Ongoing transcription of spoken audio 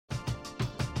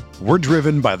We're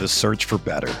driven by the search for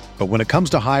better. But when it comes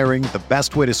to hiring, the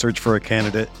best way to search for a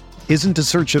candidate isn't to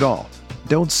search at all.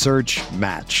 Don't search,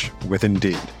 match with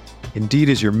Indeed. Indeed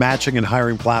is your matching and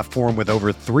hiring platform with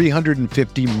over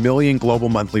 350 million global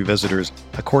monthly visitors,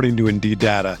 according to Indeed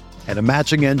data, and a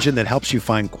matching engine that helps you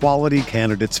find quality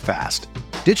candidates fast.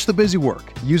 Ditch the busy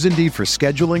work. Use Indeed for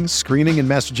scheduling, screening, and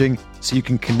messaging so you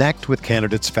can connect with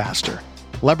candidates faster.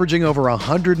 Leveraging over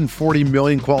 140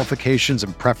 million qualifications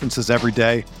and preferences every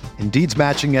day, Indeed's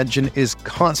matching engine is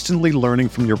constantly learning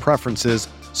from your preferences,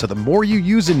 so the more you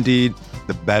use Indeed,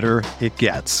 the better it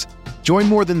gets. Join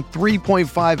more than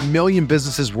 3.5 million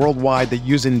businesses worldwide that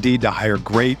use Indeed to hire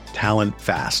great talent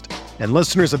fast. And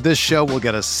listeners of this show will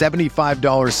get a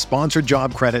 $75 sponsored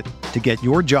job credit to get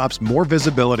your jobs more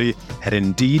visibility at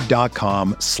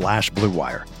Indeed.com/Blue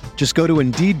Wire. Just go to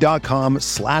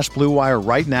Indeed.com/Blue Wire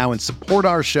right now and support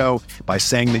our show by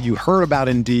saying that you heard about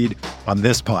Indeed on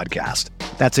this podcast.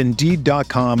 That's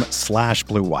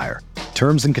Indeed.com/Blue Wire.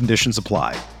 Terms and conditions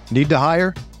apply. Need to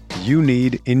hire? You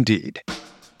need Indeed.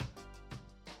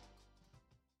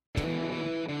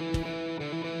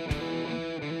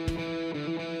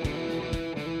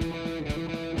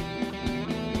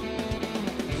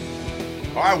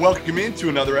 All right, welcome into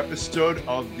another episode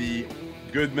of the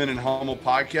Goodman and Hummel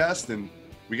podcast. And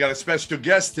we got a special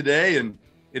guest today, and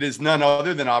it is none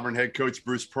other than Auburn head coach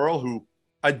Bruce Pearl, who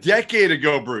a decade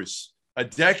ago,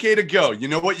 you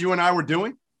know what you and I were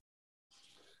doing?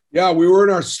 Yeah, we were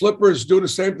in our slippers doing the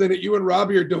same thing that you and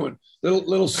Robbie are doing.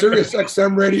 Little Sirius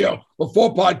XM radio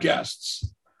before podcasts.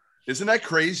 Isn't that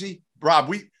crazy? Rob,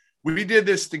 we did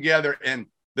this together, and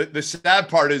the sad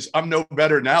part is I'm no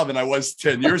better now than I was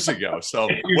 10 years ago. So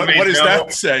what does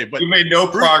that say? But you made no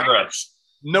progress.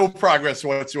 No progress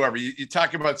whatsoever. You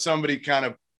talk about somebody kind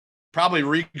of probably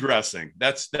regressing.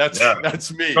 That's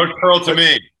me. Coach Pearl to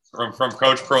me. From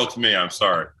Coach Pearl to me, I'm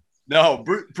sorry. No,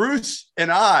 Bruce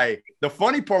and I, the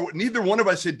funny part, neither one of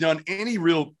us had done any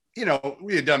real,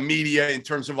 we had done media in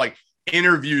terms of like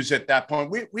interviews at that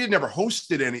point. We had never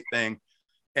hosted anything.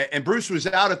 And Bruce was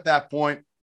out at that point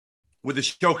with the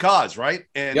show Cause, right?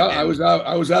 I was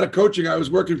out of coaching. I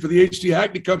was working for the H.D.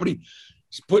 Hackney Company,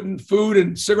 putting food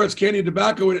and cigarettes, candy, and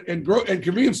tobacco and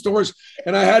convenience stores.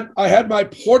 And I had my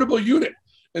portable unit.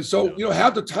 And so,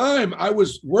 half the time I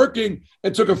was working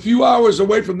and took a few hours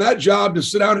away from that job to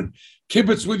sit down and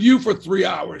kibitz with you for 3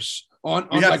 hours on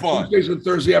like Tuesdays and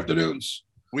Thursday afternoons.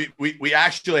 We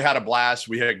actually had a blast.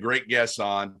 We had great guests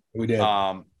on. We did.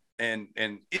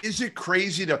 And is it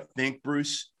crazy to think,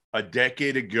 Bruce, a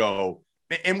decade ago,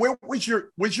 and where was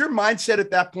your mindset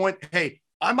at that point? Hey,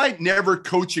 I might never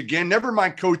coach again. Never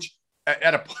mind coach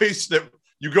at a place that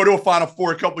you go to a Final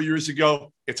Four a couple of years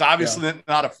ago. It's obviously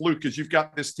not a fluke because you've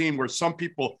got this team where some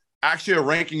people actually are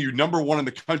ranking you number one in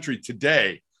the country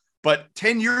today. But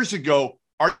 10 years ago,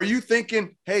 are you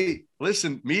thinking, hey,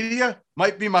 listen, media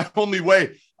might be my only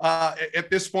way at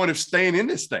this point of staying in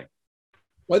this thing?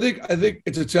 Well, I think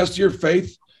it's a test of your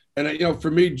faith. And,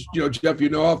 for me, Jeff,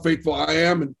 how faithful I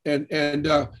am. And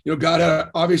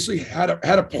God obviously had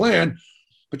a plan,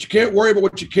 but you can't worry about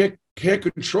what you can't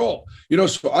control.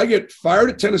 So I get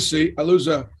fired at Tennessee. I lose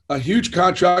a huge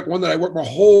contract, one that I worked my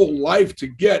whole life to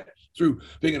get through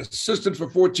being an assistant for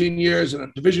 14 years and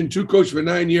a Division II coach for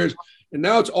 9 years. And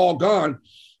now it's all gone.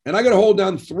 And I got to hold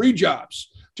down 3 jobs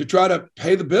to try to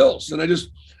pay the bills. And I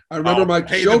remember my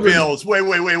children. The bills.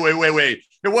 Wait.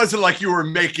 It wasn't like you were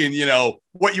making,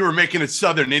 what you were making in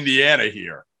Southern Indiana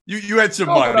here. You had some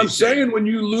money. But I'm saying when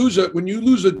you lose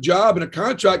a job and a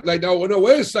contract, like, no,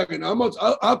 wait a second.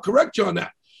 I'll correct you on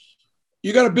that.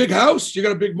 You got a big house, you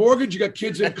got a big mortgage, you got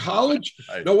kids in college.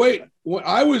 No, wait. When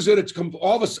I was in, it's come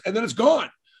all of us, and then it's gone.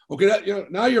 Okay,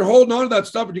 now you're holding on to that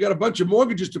stuff, and you got a bunch of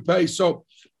mortgages to pay. So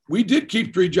we did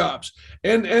keep 3 jobs,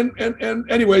 and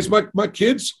anyways, my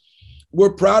kids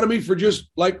were proud of me for just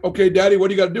like, okay, Daddy, what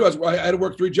do you got to do? I had to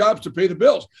work 3 jobs to pay the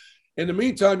bills. In the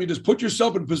meantime, you just put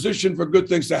yourself in position for good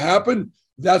things to happen.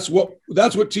 That's what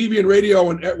TV and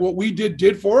radio and what we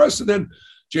did for us. And then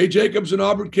Jay Jacobs and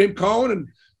Auburn came calling,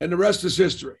 and the rest is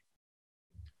history.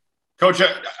 Coach,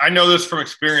 I know this from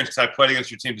experience because I played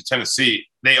against your team to Tennessee.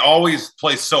 They always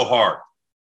play so hard.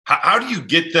 How do you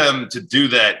get them to do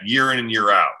that year in and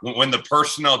year out when the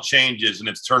personnel changes and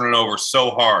it's turning over so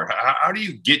hard? How do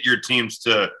you get your teams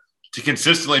to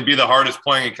consistently be the hardest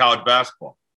playing in college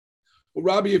basketball? Well,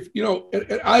 Robbie,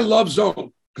 I love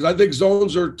zone because I think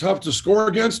zones are tough to score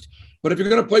against. But if you're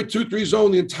going to play 2-3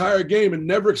 zone the entire game and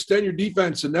never extend your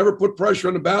defense and never put pressure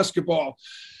on the basketball,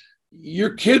 your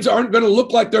kids aren't going to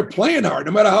look like they're playing hard,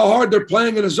 no matter how hard they're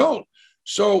playing in a zone.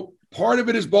 So part of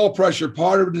it is ball pressure.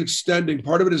 Part of it is extending.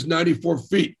 Part of it is 94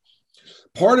 feet.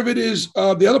 part of it is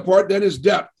the other part then is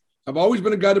depth. I've always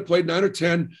been a guy that played 9 or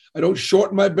 10. I don't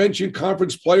shorten my bench in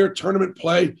conference play or tournament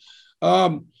play.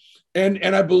 And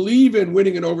I believe in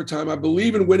winning in overtime. I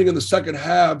believe in winning in the second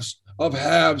halves of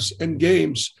halves and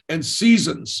games and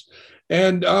seasons.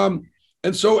 And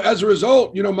so as a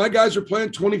result, my guys are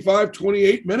playing 25,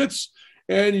 28 minutes,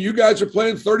 and you guys are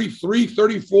playing 33,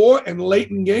 34, and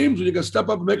late in games when you can step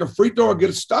up and make a free throw or get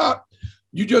a stop,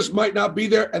 you just might not be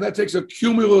there, and that takes a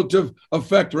cumulative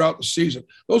effect throughout the season.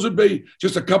 Those would be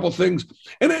just a couple things.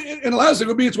 And the last thing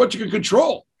would be it's what you can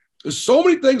control. There's so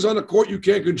many things on the court you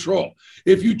can't control.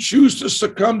 If you choose to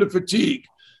succumb to fatigue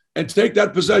and take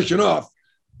that possession off,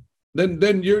 then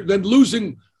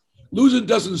losing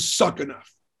doesn't suck enough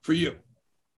for you.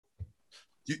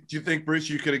 Do you think, Bruce,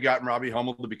 you could have gotten Robbie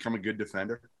Hummel to become a good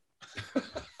defender?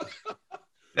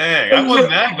 Dang, I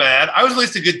wasn't that bad. I was at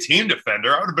least a good team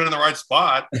defender. I would have been in the right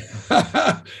spot.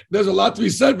 There's a lot to be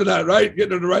said for that, right?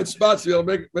 Getting in the right spots to be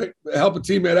able to help a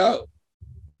teammate out.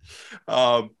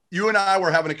 You and I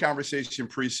were having a conversation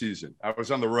preseason. I was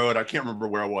on the road. I can't remember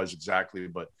where I was exactly,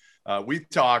 but we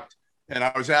talked, and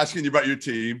I was asking you about your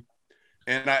team.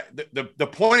 And the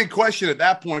point in question at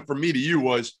that point from me to you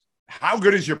was, how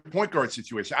good is your point guard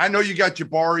situation? I know you got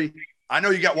Jabari. I know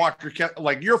you got Walker.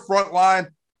 Like your front line,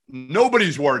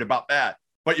 nobody's worried about that.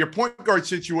 But your point guard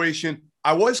situation,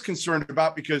 I was concerned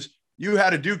about because you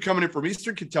had a dude coming in from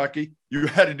Eastern Kentucky. You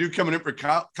had a dude coming in from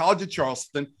College of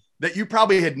Charleston that you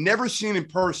probably had never seen in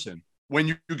person when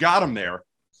you got him there.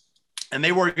 And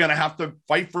they were going to have to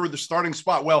fight for the starting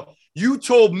spot. Well, you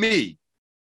told me,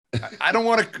 I don't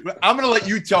want to – I'm going to let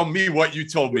you tell me what you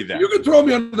told me then. You can throw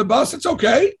me under the bus. It's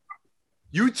okay.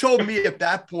 You told me at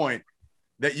that point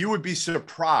that you would be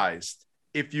surprised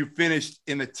if you finished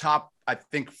in the top, I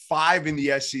think, 5 in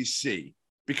the SEC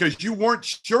because you weren't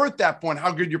sure at that point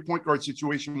how good your point guard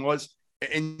situation was,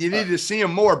 and you needed to see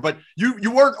him more. But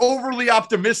you weren't overly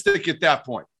optimistic at that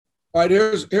point. All right,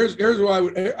 here's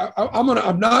why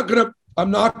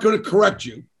I'm not gonna correct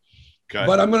you, okay.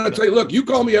 But I'm gonna tell you. Look, you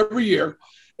call me every year,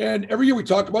 and every year we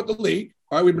talk about the league.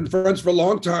 All right, we've been friends for a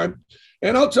long time.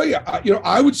 And I'll tell you,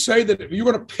 I would say that if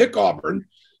you're going to pick Auburn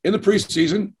in the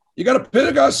preseason, you got to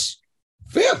pick us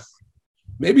 5th,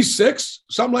 maybe 6th,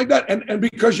 something like that. And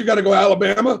because you got to go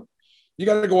Alabama, you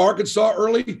got to go Arkansas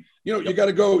early. You got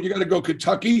to go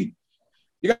Kentucky,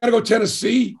 you got to go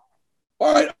Tennessee.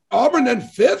 All right, Auburn then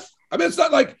 5th. I mean, it's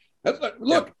not like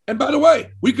look. And by the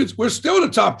way, we're still in the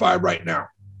top 5 right now.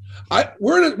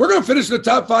 We're going to finish in the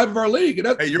top 5 of our league. And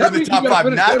you're in the top 5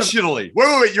 nationally.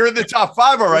 Wait. You're in the top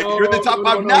 5, all right. You're in the top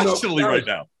 5 nationally right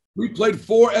now. We played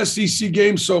 4 SEC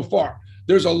games so far.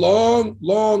 There's a long,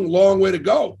 long, long way to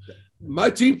go. My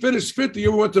team finished 5th the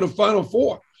year we went to the Final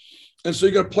Four. And so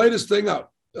you got to play this thing out.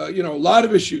 A lot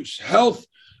of issues, health,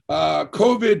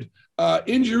 COVID,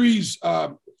 injuries,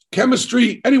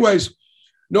 chemistry. Anyways,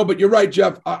 no, but you're right,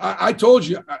 Jeff. I told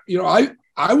you,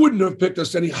 I wouldn't have picked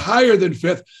us any higher than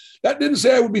 5th. That didn't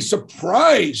say I would be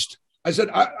surprised. I said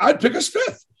I'd pick us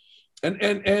 5th,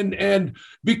 and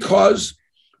because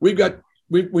we've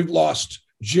lost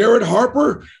Jared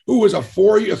Harper, who was a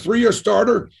 3-year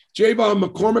starter, Javon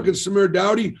McCormick and Samir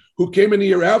Dowdy, who came in the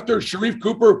year after, Sharif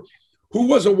Cooper, who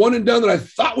was a one and done that I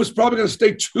thought was probably going to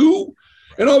stay 2,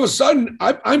 and all of a sudden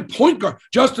I'm point guard.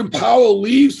 Justin Powell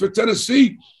leaves for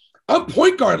Tennessee. I'm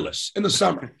point guardless in the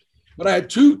summer, but I had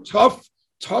 2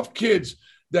 tough kids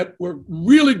that were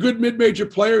really good mid-major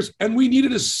players, and we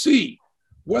needed to see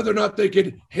whether or not they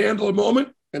could handle a moment,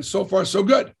 and so far, so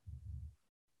good.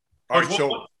 All right,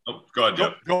 so go ahead,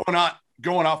 Jeff.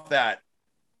 Going off that,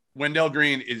 Wendell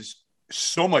Green is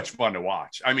so much fun to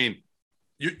watch. I mean,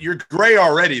 you're gray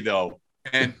already, though,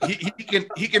 and he can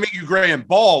make you gray and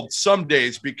bald some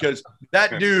days because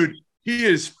that dude, he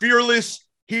is fearless.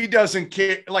 He doesn't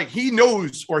care. Like, he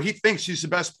knows or he thinks he's the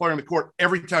best player on the court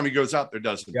every time he goes out there,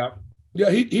 doesn't he? Yeah,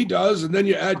 he does. And then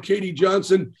you add Katie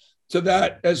Johnson to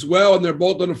that as well, and they're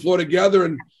both on the floor together.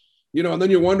 And, and then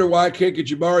you wonder why I can't get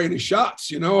Jabari any shots.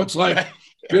 It's like,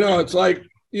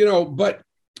 but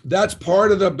that's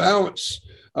part of the balance.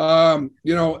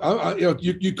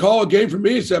 You call a game for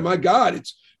me and say, my God,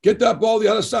 it's get that ball the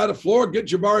other side of the floor, get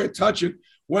Jabari a touch it.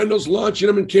 Wendell's launching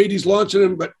him and Katie's launching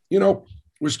him, but,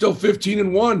 we're still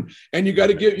 15-1, and you got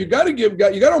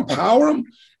to empower them.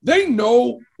 They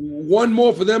know one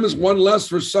more for them is one less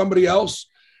for somebody else,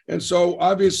 and so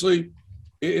obviously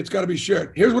it's got to be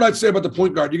shared. Here's what I'd say about the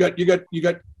point guard: you got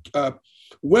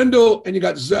Wendell and you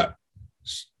got Zep,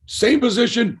 same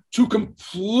position, 2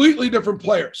 completely different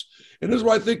players, and this is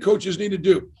what I think coaches need to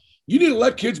do. You need to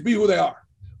let kids be who they are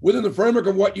within the framework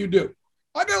of what you do.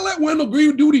 I got to let Wendell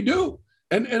Green do what he do.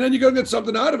 And then you're going to get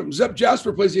something out of him. Zep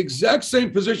Jasper plays the exact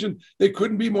same position. They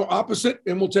couldn't be more opposite,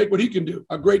 and we'll take what he can do.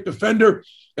 A great defender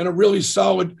and a really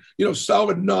solid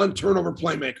non-turnover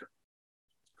playmaker.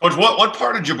 Coach, what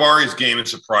part of Jabari's game has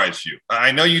surprised you?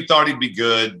 I know you thought he'd be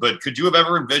good, but could you have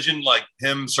ever envisioned like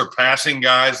him surpassing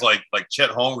guys like Chet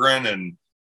Holmgren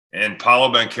and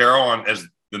Paolo Banchero as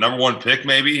the number one pick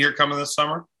maybe here coming this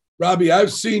summer? Robbie,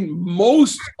 I've seen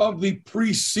most of the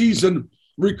preseason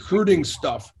recruiting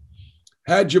stuff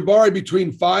had Jabari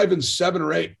between 5 and 7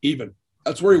 or 8 even.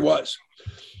 That's where he was.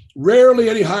 Rarely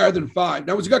any higher than 5.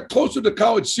 Now, as he got closer to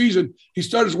college season, he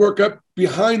started his work up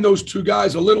behind those two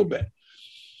guys a little bit.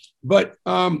 But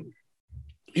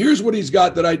here's what he's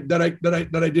got that I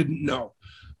didn't know.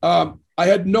 I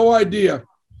had no idea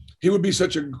he would be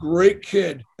such a great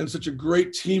kid and such a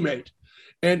great teammate.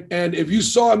 And if you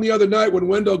saw him the other night when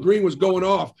Wendell Green was going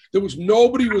off, there was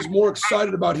nobody who was more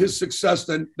excited about his success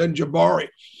than Jabari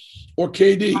or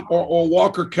KD or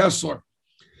Walker Kessler.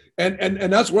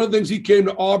 And that's one of the things. He came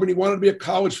to Auburn. He wanted to be a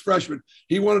college freshman.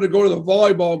 He wanted to go to the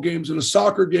volleyball games and the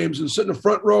soccer games and sit in the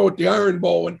front row at the Iron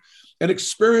Bowl and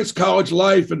experience college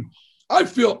life. And I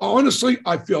feel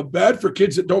bad for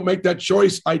kids that don't make that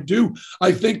choice. I do.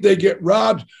 I think they get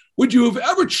robbed. Would you have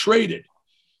ever traded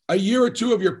a year or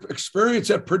two of your experience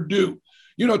at Purdue,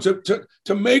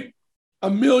 to make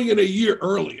 $1 million a year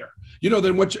earlier,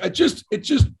 than what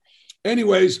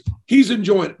anyways, he's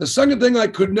enjoying it. The second thing I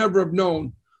could never have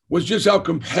known was just how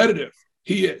competitive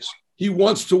he is. He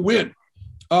wants to win.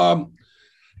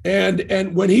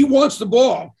 And when he wants the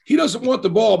ball, he doesn't want the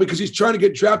ball because he's trying to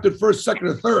get drafted first, second,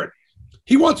 or third.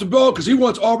 He wants the ball because he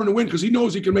wants Auburn to win because he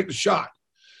knows he can make the shot.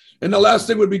 And the last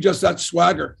thing would be just that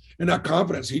swagger and that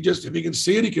confidence. If he can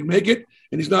see it, he can make it,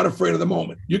 and he's not afraid of the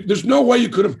moment. There's no way you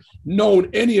could have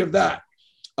known any of that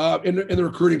in the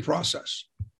recruiting process.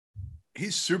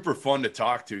 He's super fun to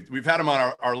talk to. We've had him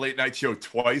on our late night show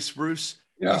twice, Bruce.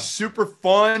 Yeah. He's super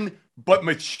fun, but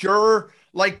mature.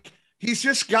 Like, he's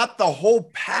just got the whole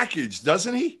package,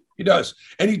 doesn't he? He does.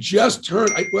 And he just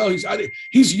turned,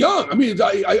 he's young. I mean,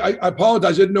 I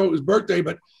apologize. I didn't know it was his birthday,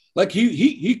 but like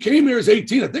he came here as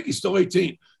 18. I think he's still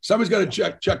 18. Somebody's got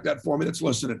to check that for me that's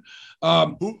listening.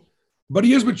 But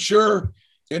he is mature,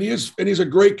 and he's a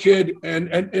great kid.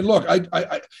 And look,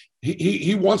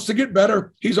 he wants to get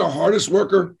better. He's our hardest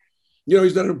worker.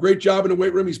 He's done a great job in the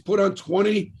weight room. He's put on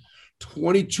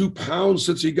 22 pounds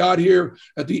since he got here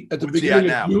at the beginning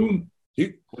of June.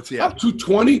 What's he up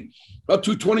 220, about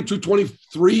 220,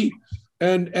 223.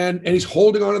 And he's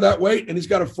holding on to that weight, and he's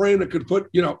got a frame that could put,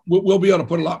 we'll be able to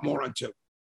put a lot more on too.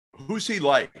 Who's he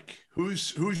like?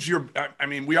 Who's your, I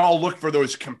mean, we all look for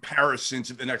those comparisons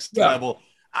at the next level.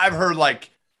 I've heard like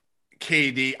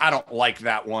KD. I don't like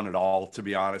that one at all, to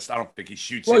be honest. I don't think he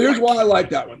shoots. Well, here's why I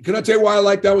like that one. Can I tell you why I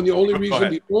like that one? The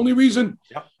only reason,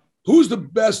 who's the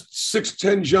best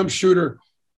 6'10" jump shooter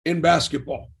in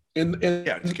basketball in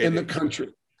the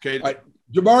country? KD. Right.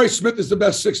 Jabari Smith is the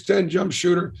best 6'10" jump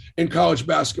shooter in college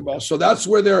basketball. So that's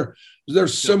where they're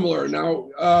similar. Now,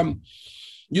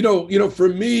 for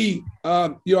me,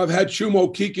 I've had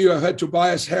Chumo Kiki, I've had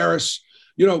Tobias Harris,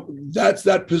 that's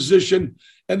that position.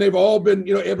 And they've all been,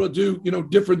 able to do,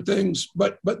 different things.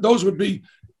 But those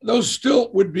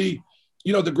still would be,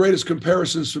 the greatest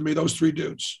comparisons for me, those three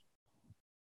dudes.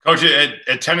 Coach,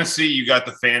 at Tennessee, you got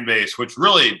the fan base, which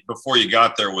really before you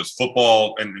got there was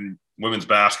football and women's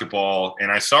basketball.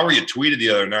 And I saw where you tweeted the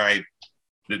other night,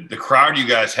 the crowd you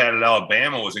guys had at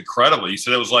Alabama was incredible. You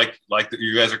said it was like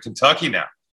you guys are Kentucky now.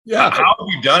 Yeah. How have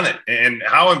you done it? And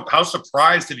how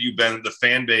surprised have you been that the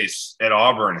fan base at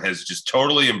Auburn has just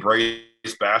totally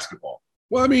embraced basketball?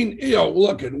 Well, I mean,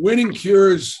 look, winning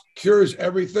cures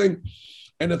everything.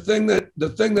 And the thing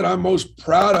that I'm most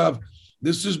proud of,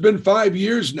 this has been 5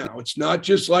 years now. It's not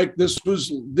just like this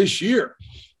was this year.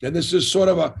 And this is sort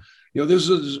of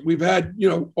we've had,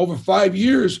 over 5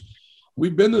 years,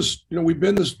 we've been as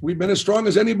strong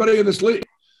as anybody in this league.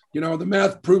 The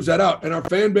math proves that out. And our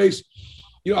fan base,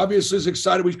 obviously is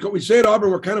excited. We say at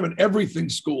Auburn, we're kind of an everything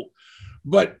school.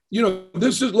 But,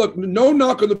 this is, look, no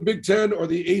knock on the Big Ten or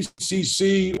the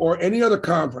ACC or any other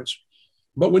conference.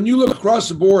 But when you look across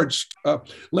the board,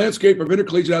 landscape of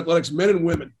intercollegiate athletics, men and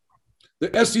women,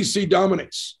 the SEC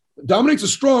dominates. Dominates a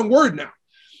strong word now.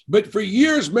 But for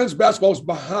years, men's basketball was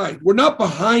behind. We're not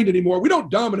behind anymore. We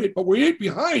don't dominate, but we ain't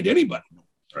behind anybody.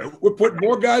 Right? We're putting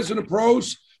more guys in the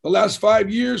pros the last 5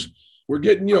 years. We're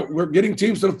getting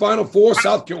teams to the Final Four.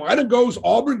 South Carolina goes,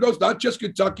 Auburn goes, not just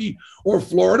Kentucky or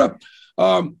Florida.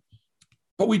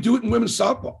 But we do it in women's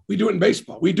softball. We do it in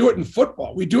baseball. We do it in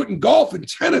football. We do it in golf and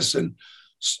tennis and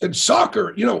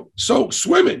soccer, so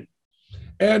swimming.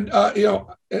 And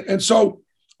so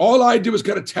all I do is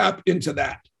kind of tap into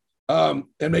that and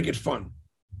make it fun.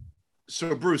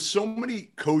 So, Bruce, so many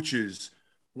coaches,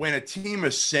 when a team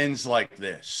ascends like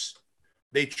this,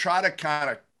 they try to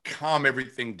kind of calm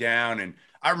everything down. And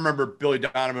I remember Billy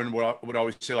Donovan would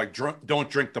always say, like, don't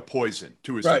drink the poison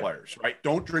to his players, right?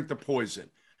 Don't drink the poison.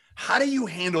 How do you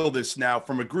handle this now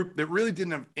from a group that really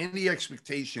didn't have any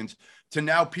expectations to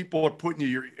now people are putting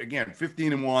you, again,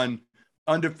 15-1,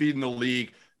 undefeated in the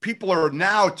league. People are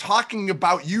now talking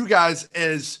about you guys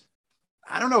as,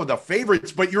 I don't know, the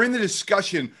favorites, but you're in the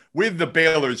discussion with the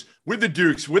Baylors, with the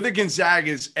Dukes, with the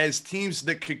Gonzagas as teams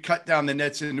that could cut down the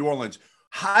nets in New Orleans.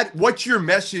 What's your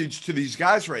message to these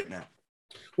guys right now?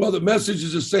 Well, the message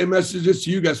is the same message as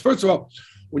to you guys. First of all,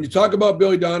 when you talk about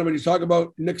Billy Donovan, you talk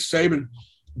about Nick Saban,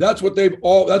 that's what they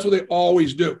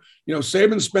always do. You know,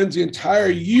 Saban spends the entire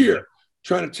year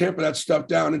trying to tamper that stuff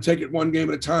down and take it one game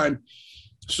at a time,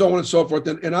 so on and so forth.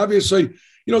 And obviously,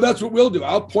 you know, that's what we'll do.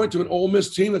 I'll point to an Ole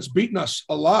Miss team that's beaten us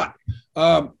a lot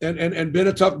and been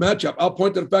a tough matchup. I'll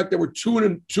point to the fact that we're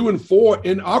 2-4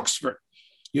 in Oxford,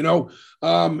 you know,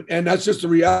 and that's just the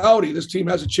reality. This team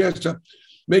has a chance to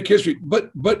make history.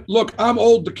 But look, I'm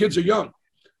old. The kids are young.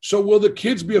 So will the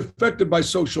kids be affected by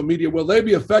social media? Will they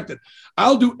be affected?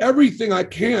 I'll do everything I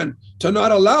can to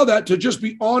not allow that, to just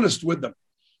be honest with them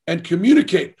and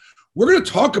communicate. We're going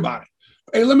to talk about it.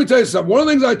 Hey, let me tell you something. One of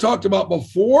the things I talked about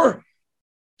before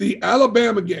the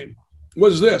Alabama game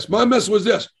was this. My message was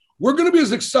this. We're going to be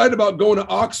as excited about going to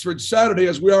Oxford Saturday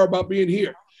as we are about being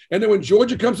here. And then when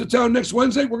Georgia comes to town next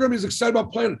Wednesday, we're going to be as excited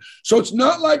about playing. So it's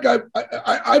not like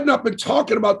I've not been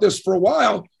talking about this for a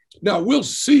while. Now we'll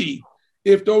see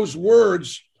if those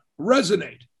words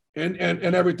resonate and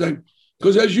everything.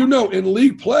 Because as you know, in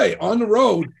league play on the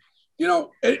road,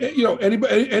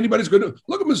 anybody's going to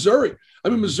look at Missouri. I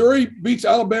mean, Missouri beats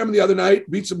Alabama the other night,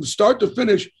 beats them start to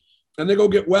finish, and they go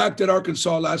get whacked at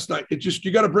Arkansas last night.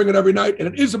 You got to bring it every night, and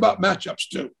it is about matchups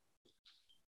too.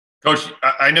 Coach,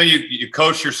 I know you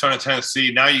coached your son at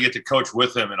Tennessee. Now you get to coach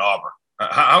with him in Auburn.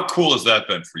 How cool has that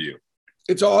been for you?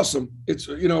 It's awesome. It's,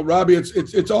 Robbie,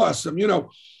 it's awesome. You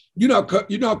know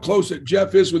how close that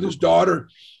Jeff is with his daughter,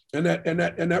 and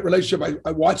that relationship.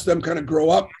 I watched them kind of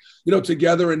grow up,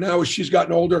 together. And now as she's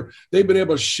gotten older, they've been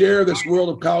able to share this world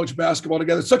of college basketball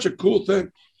together. It's such a cool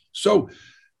thing. So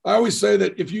I always say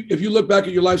that if you look back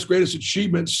at your life's greatest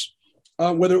achievements,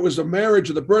 whether it was a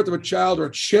marriage or the birth of a child or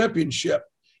a championship,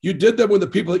 you did them with the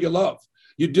people that you love.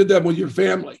 You did them with your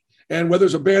family. And whether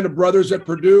it's a band of brothers at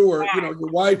Purdue or,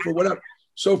 your wife or whatever.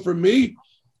 So for me,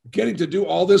 getting to do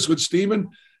all this with Stephen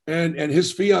and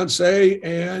his fiance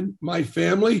and my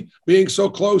family being so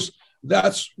close,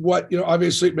 that's what,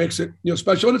 obviously makes it,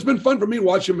 special. And it's been fun for me to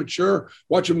watch him mature,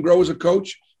 watch him grow as a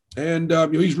coach. And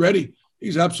he's ready.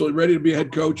 He's absolutely ready to be a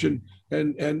head coach and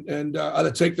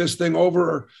either take this thing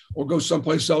over or go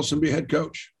someplace else and be a head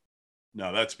coach.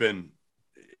 No, that's been,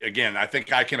 again, I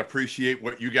think I can appreciate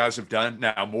what you guys have done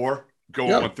now more.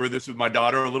 Going through this with my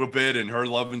daughter a little bit and her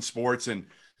loving sports. And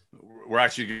we're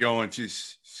actually going,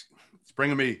 she's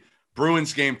bringing me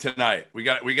Bruins game tonight. We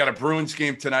got a Bruins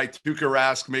game tonight. Tuukka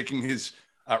Rask making his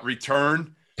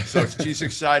return. So she's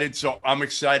excited. So I'm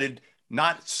excited,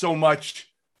 not so much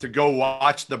to go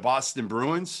watch the Boston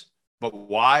Bruins, but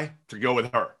why? To go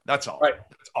with her. That's all. Right.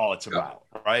 That's all it's about.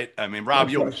 Right. I mean, Rob,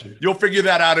 you'll figure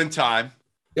that out in time.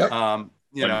 Yep.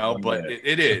 But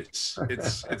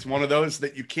it's one of those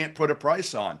that you can't put a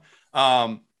price on.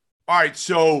 All right.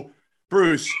 So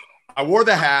Bruce, I wore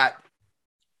the hat.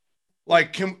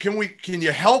 Like, can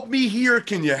you help me here?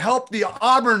 Can you help the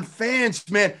Auburn fans,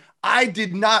 man? I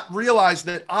did not realize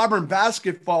that Auburn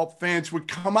basketball fans would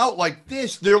come out like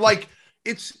this. They're like,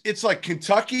 it's like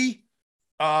Kentucky.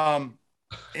 And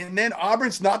then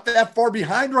Auburn's not that far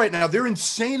behind right now. They're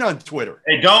insane on Twitter.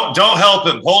 Hey, don't help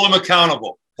him. Hold him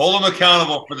accountable. Hold him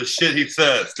accountable for the shit he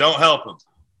says. Don't help him.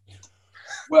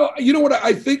 Well, you know what?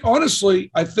 I think,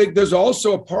 honestly, there's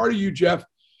also a part of you, Jeff,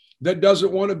 that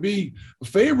doesn't want to be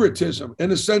favoritism in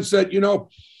the sense that,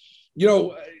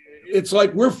 it's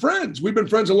like we're friends. We've been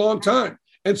friends a long time.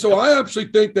 And so I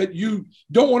absolutely think that you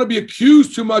don't want to be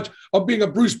accused too much of being a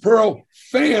Bruce Pearl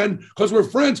fan because we're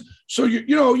friends. So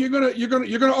you're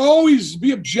gonna always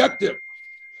be objective.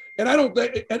 And I don't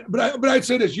think, but I'd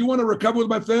say this: you want to recover with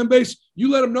my fan base,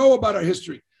 you let them know about our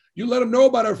history, you let them know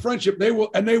about our friendship. They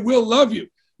will love you,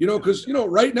 because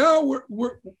right now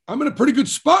I'm in a pretty good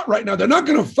spot right now. They're not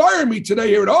going to fire me today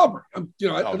here at Auburn. At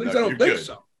least I don't think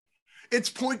so. It's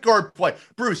point guard play,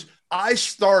 Bruce. I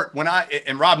start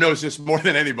and Rob knows this more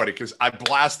than anybody because I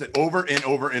blast it over and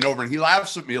over and over, and he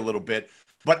laughs at me a little bit.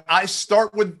 But I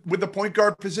start with the point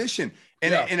guard position,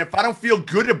 and if I don't feel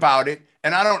good about it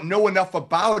and I don't know enough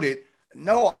about it,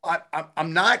 No,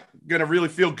 I'm not going to really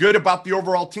feel good about the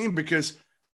overall team because,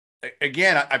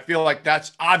 again, I feel like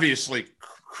that's obviously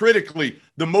critically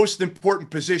the most important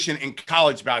position in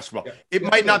college basketball. It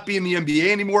might not be in the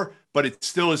NBA anymore, but it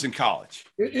still is in college.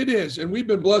 It is. And we've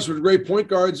been blessed with great point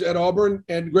guards at Auburn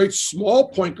and great small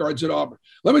point guards at Auburn.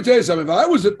 Let me tell you something. If I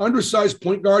was an undersized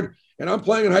point guard and I'm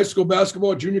playing in high school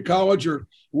basketball, junior college, or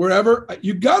wherever,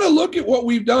 you got to look at what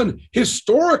we've done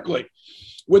historically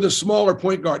with a smaller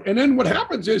point guard. And then what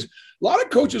happens is a lot of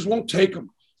coaches won't take them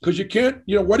because you can't,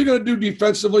 what are you going to do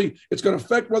defensively? It's going to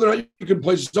affect whether or not you can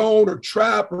play zone or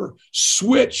trap or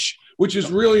switch, which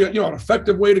is really, an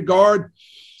effective way to guard.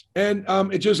 And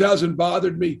it just hasn't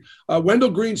bothered me.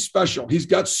 Wendell Green's special. He's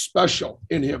got special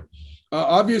in him.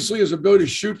 Obviously, his ability to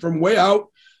shoot from way out.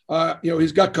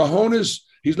 He's got cojones.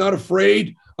 He's not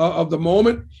afraid of the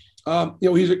moment.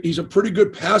 He's a pretty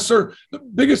good passer. The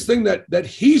biggest thing that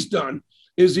he's done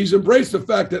is he's embraced the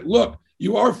fact that, look,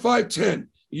 you are 5'10".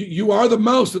 You are the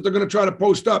mouse that they're going to try to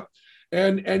post up.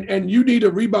 And you need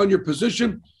to rebound your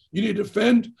position. You need to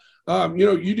defend.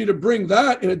 You need to bring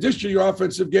that in addition to your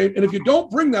offensive game. And if you don't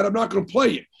bring that, I'm not going to play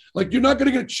you. Like, you're not going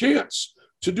to get a chance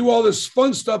to do all this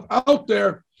fun stuff out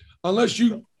there unless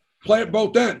you play at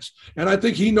both ends. And I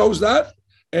think he knows that.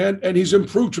 And he's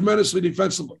improved tremendously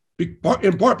defensively,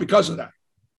 in part because of that.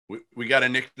 We got a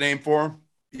nickname for him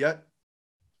yet?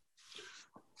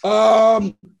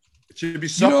 It should be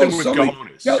something with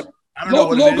cojones. Yeah, I don't know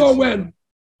what logo it is. Win.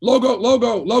 Logo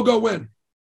win.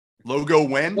 Logo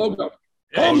win? Logo.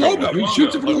 Call him Logo. He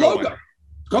shoots it from the logo.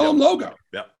 Call him Logo.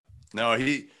 Yeah. No,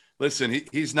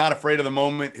 he's not afraid of the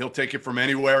moment. He'll take it from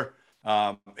anywhere.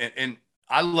 And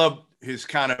I love his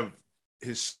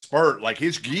spurt, like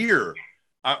his gear.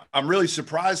 I'm really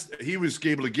surprised he was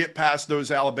able to get past those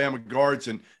Alabama guards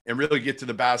and really get to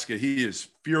the basket. He is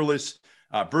fearless.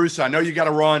 Bruce, I know you got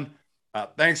to run.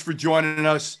 Thanks for joining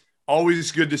us.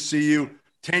 Always good to see you.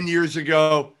 10 years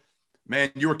ago,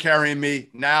 man, you were carrying me.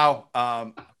 Now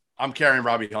I'm carrying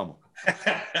Robbie Hummel.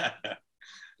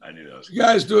 I knew that.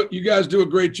 You guys do a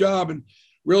great job and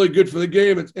really good for the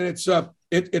game. And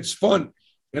it's fun.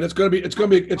 And it's going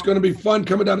to be fun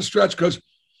coming down the stretch because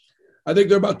I think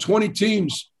there are about 20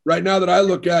 teams right now that I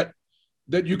look at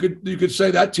that you could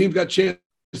say that team's got a chance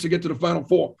to get to the Final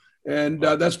Four. And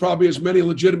that's probably as many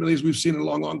legitimately as we've seen in a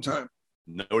long, long time.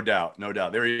 No doubt.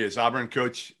 There he is, Auburn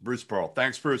coach Bruce Pearl.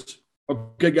 Thanks, Bruce.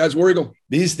 Okay, guys, War Eagle.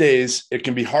 These days, it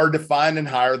can be hard to find and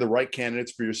hire the right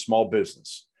candidates for your small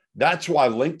business. That's why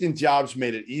LinkedIn Jobs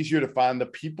made it easier to find the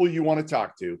people you want to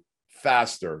talk to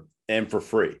faster and for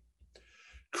free.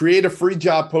 Create a free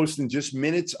job post in just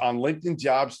minutes on LinkedIn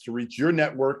Jobs to reach your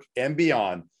network and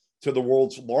beyond to the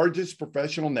world's largest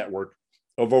professional network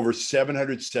of over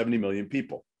 770 million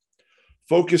people.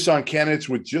 Focus on candidates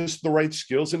with just the right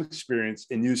skills and experience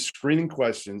and use screening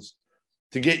questions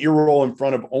to get your role in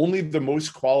front of only the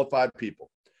most qualified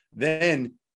people.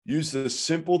 Then use the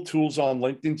simple tools on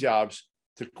LinkedIn Jobs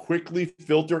to quickly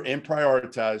filter and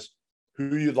prioritize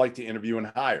who you'd like to interview and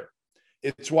hire.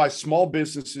 It's why small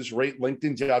businesses rate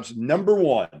LinkedIn Jobs number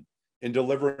one in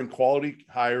delivering quality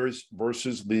hires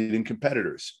versus leading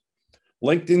competitors.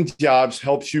 LinkedIn Jobs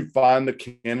helps you find the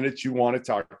candidates you want to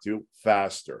talk to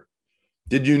faster.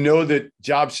 Did you know that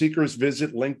job seekers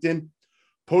visit LinkedIn?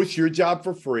 Post your job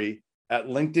for free at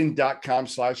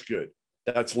linkedin.com/good.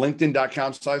 That's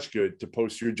linkedin.com/good to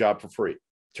post your job for free.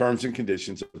 Terms and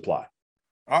conditions apply.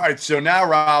 All right, so now,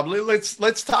 Rob,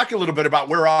 let's talk a little bit about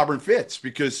where Auburn fits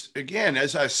because, again,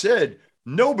 as I said,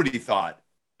 nobody thought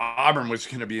Auburn was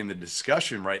going to be in the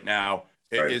discussion right now.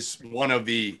 Right. It is one of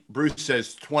the, Bruce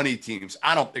says, 20 teams.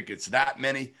 I don't think it's that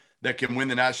many that can win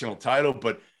the national title,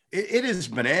 but it is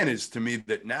bananas to me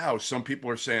that now some people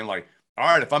are saying, like, all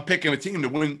right, if I'm picking a team to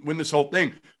win this whole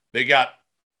thing, they got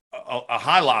a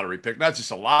high lottery pick, not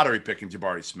just a lottery pick in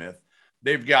Jabari Smith.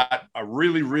 They've got a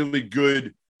really, really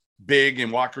good big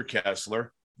in Walker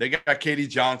Kessler. They got Katie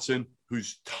Johnson,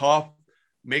 who's tough,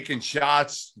 making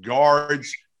shots,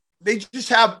 guards. They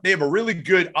have a really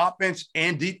good offense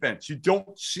and defense. You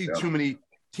don't see too many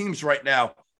teams right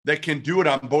now that can do it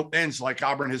on both ends like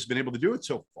Auburn has been able to do it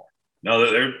so far.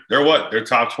 No, they're what? They're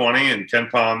top 20 in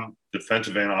KenPom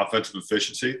defensive and offensive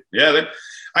efficiency. Yeah,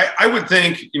 I would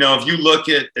think, if you look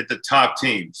at the top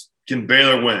teams, can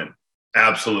Baylor win?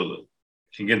 Absolutely.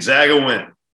 Can Gonzaga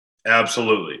win?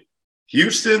 Absolutely.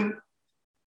 Houston,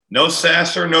 no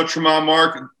Sasser, no Tremont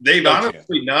Mark. They've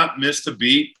honestly not missed a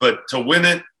beat, but to win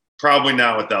it, probably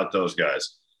not without those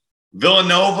guys.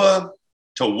 Villanova,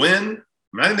 to win,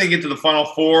 I think they get to the Final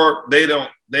Four. They don't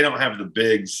have the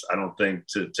bigs, I don't think,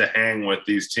 to hang with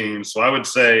these teams. So I would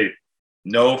say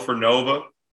no for Nova.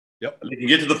 Yep. They can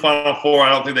get to the Final Four. I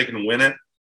don't think they can win it.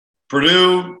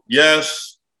 Purdue,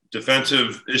 yes.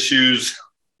 Defensive issues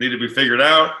need to be figured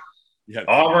out. Yeah.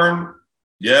 Auburn,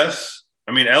 yes.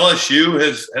 I mean, LSU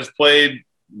has played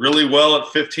really well at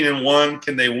 15-1.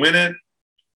 Can they win it?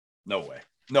 No way.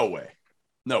 No way.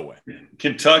 No way.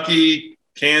 Kentucky,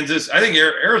 Kansas. I think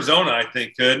Arizona,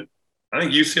 could. I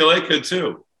think UCLA could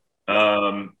too.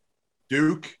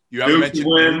 Duke. You haven't mentioned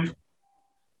win. Duke.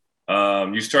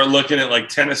 You start looking at like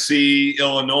Tennessee,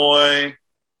 Illinois.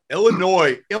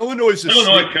 Illinois is a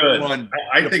Illinois could. One.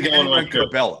 I think Illinois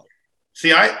could. Curbelo.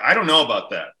 See, I don't know about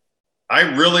that.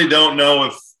 I really don't know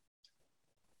if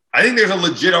 – I think there's a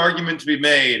legit argument to be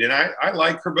made, and I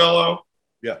like Curbelo.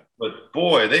 Yeah. But,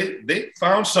 boy, they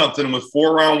found something with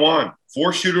 4-round-1,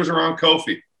 4 shooters around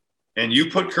Kofi. And you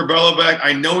put Curbelo back.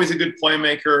 I know he's a good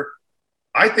playmaker.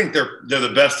 I think they're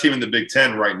the best team in the Big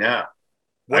Ten right now.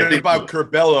 What about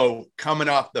Curbelo coming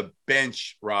off the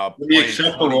bench, Rob? Would he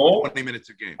accept the role? 20 minutes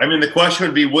a game. I mean, the question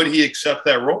would be, would he accept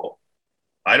that role?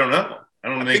 I don't know.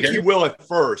 I think he will at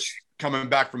first, coming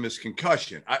back from his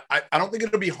concussion. I don't think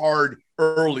it'll be hard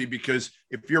early because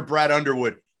if you're Brad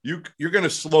Underwood, you're going to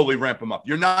slowly ramp him up.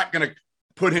 You're not going to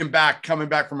put him back, coming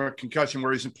back from a concussion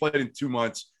where he's played in 2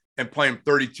 months and playing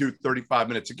 32, 35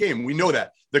 minutes a game. We know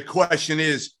that. The question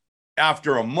is,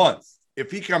 after a month,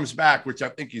 if he comes back, which I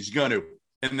think he's going to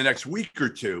in the next week or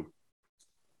two,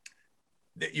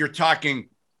 you're talking.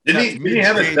 Didn't he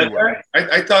have a setback?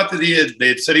 I thought that they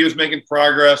had said he was making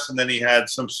progress, and then he had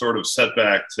some sort of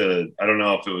setback to, I don't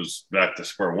know if it was back to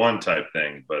square one type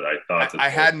thing, but I thought that I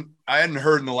hadn't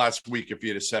heard in the last week if he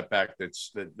had a setback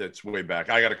that's way back.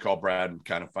 I got to call Brad and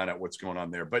kind of find out what's going on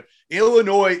there. But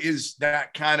Illinois is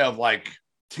that kind of like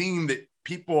team that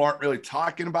people aren't really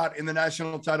talking about in the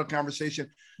national title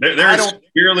conversation. They're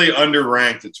severely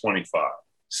underranked at 25.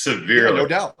 Severely.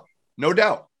 Yeah, no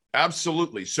doubt.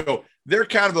 Absolutely. So they're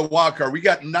kind of the wild card. We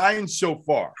got 9 so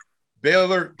far: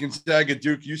 Baylor, Gonzaga,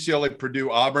 Duke, UCLA,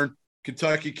 Purdue, Auburn,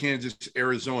 Kentucky, Kansas,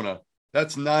 Arizona.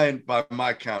 That's 9 by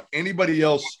my count. Anybody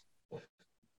else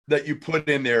that you put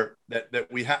in there that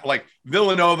we have, like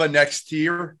Villanova next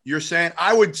tier, you're saying?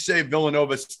 I would say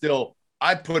Villanova still,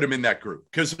 I'd put them in that group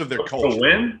because of their culture. To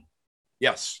win?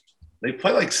 Yes. They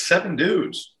play like 7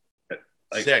 dudes.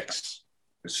 Like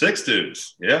 6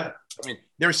 dudes. Yeah. I mean,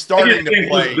 they're starting to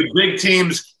play. The big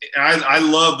teams, I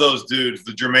love those dudes,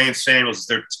 the Jermaine Samuels.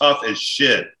 They're tough as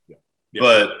shit. Yeah.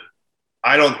 But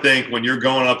I don't think when you're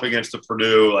going up against a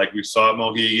Purdue, like we saw at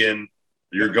Mohegan,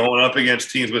 you're going up against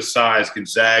teams with size,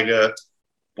 Gonzaga.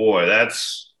 Boy, you're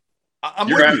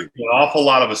asking an awful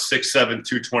lot of a 6'7",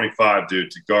 225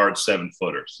 dude to guard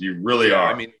 7-footers. You really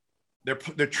are. I mean,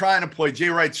 they're trying to play. Jay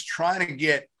Wright's trying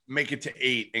to make it to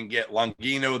 8 and get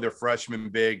Longino, their freshman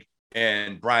big,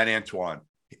 and Brian Antoine.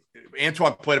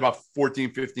 Antoine played about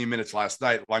 14, 15 minutes last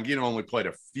night. Longino only played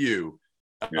a few.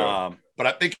 Yeah. But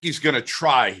I think he's going to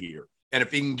try here. And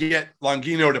if he can get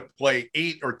Longino to play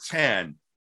 8 or 10,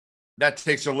 that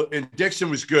takes and Dixon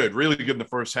was good, really good in the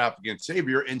first half against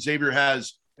Xavier. And Xavier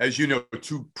has, as you know,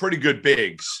 2 pretty good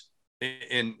bigs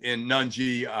in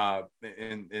Nunji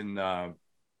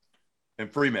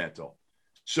and Fremantle.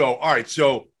 So, all right.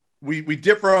 So we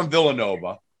differ on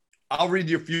Villanova. I'll read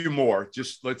you a few more.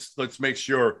 Just let's make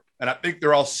sure. And I think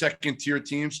they're all second-tier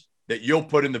teams that you'll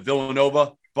put in the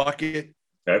Villanova bucket.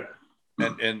 Okay.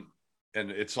 And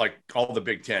it's like all the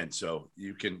Big Ten. So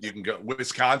you can go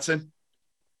Wisconsin.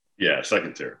 Yeah,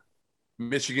 second tier.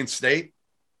 Michigan State.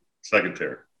 Second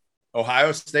tier.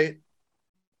 Ohio State.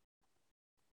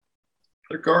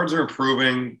 Their guards are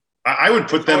improving. I would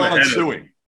put them ahead of.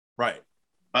 Right.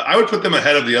 I would put them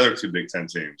ahead of the other 2 Big Ten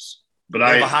teams. But they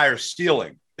have a higher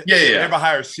ceiling. Yeah. They have a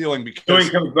higher ceiling because Ewing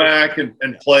comes back and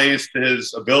plays to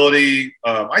his ability.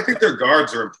 I think their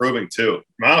guards are improving too.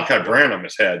 Malachi Branham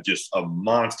has had just a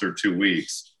monster 2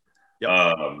 weeks.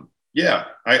 Yep.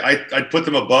 I'd put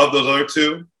them above those other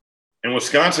 2. And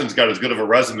Wisconsin's got as good of a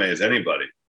resume as anybody.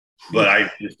 But I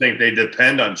just think they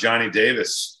depend on Johnny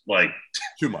Davis like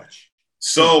too much.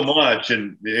 So much,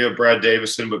 and Brad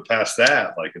Davison, but past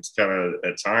that, like it's kind of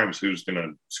at times who's going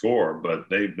to score, but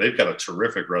they've got a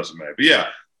terrific resume. But yeah,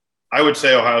 I would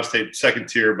say Ohio State second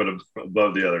tier, but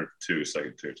above the other 2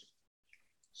 second tier.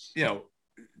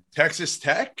 Texas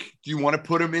Tech. Do you want to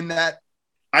put them in that?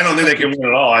 I don't think they can win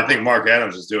at all. I think Mark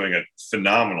Adams is doing a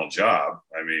phenomenal job.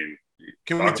 I mean,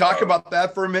 can we talk about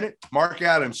that for a minute? Mark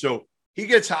Adams. So he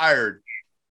gets hired.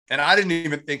 And I didn't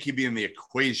even think he'd be in the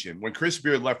equation. When Chris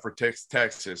Beard left for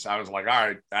Texas, I was like, all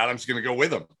right, Adams going to go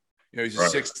with him. He's a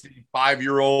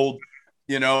 65-year-old.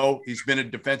 He's been a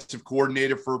defensive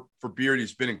coordinator for Beard.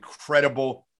 He's been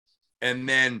incredible. And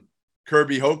then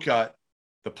Kirby Hocutt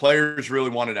The players really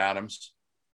wanted Adams,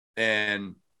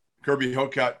 and Kirby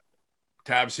Hocutt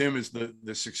tabs him as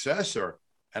the successor.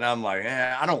 And I'm like,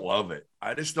 I don't love it.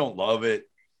 I just don't love it.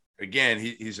 Again,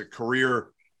 he's a career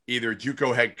either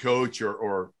JUCO head coach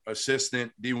or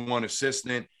assistant, D1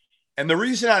 assistant. And the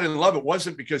reason I didn't love it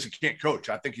wasn't because he can't coach.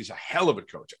 I think he's a hell of a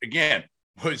coach. Again,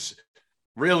 was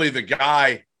really the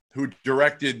guy who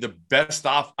directed the best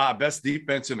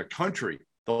defense in the country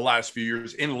the last few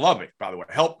years in Lubbock, by the way.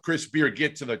 Helped Chris Beard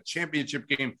get to the championship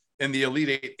game in the Elite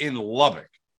Eight in Lubbock.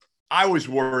 I was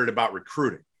worried about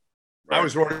recruiting.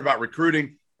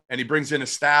 And he brings in a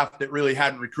staff that really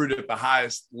hadn't recruited at the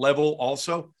highest level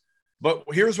also. But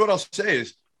here's what I'll say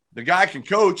is the guy can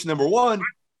coach, number one,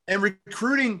 and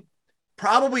recruiting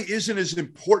probably isn't as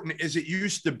important as it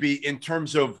used to be in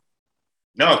terms of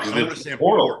 – No, because the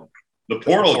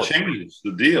portal changes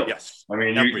the deal. Yes. I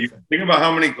mean, you think about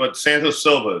how many – Santos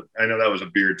Silva, I know that was a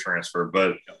Beard transfer,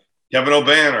 but Kevin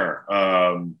O'Banner,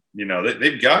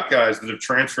 they've got guys that have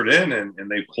transferred in and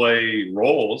they play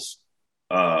roles.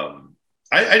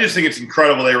 I just think it's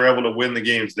incredible they were able to win the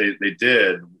games they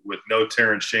did with no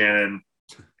Terrence Shannon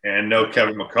and no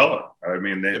Kevin McCullough. I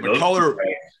mean, McCullough,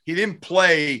 he didn't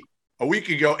play a week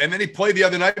ago, and then he played the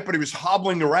other night, but he was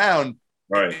hobbling around.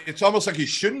 Right. It's almost like he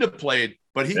shouldn't have played,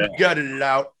 but he gutted it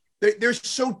out. They're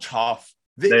so tough.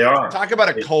 They are. Talk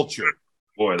about a culture.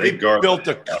 Boy, they built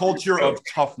a culture of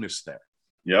toughness there.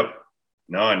 Yep.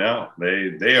 No, I know.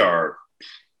 They are.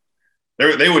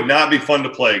 They would not be fun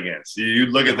to play against. You'd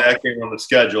look at that game on the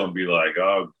schedule and be like,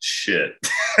 oh, shit.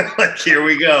 Like, here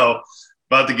we go.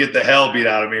 About to get the hell beat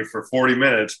out of me for 40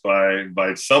 minutes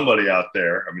by somebody out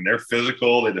there. I mean, they're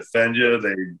physical. They defend you.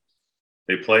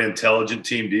 They play intelligent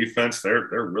team defense. They're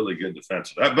really good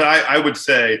defensive. But I would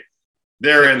say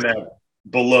they're in that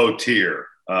below tier.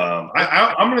 I'm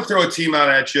going to throw a team out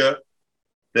at you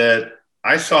that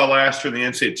I saw last year in the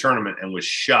NCAA tournament and was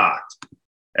shocked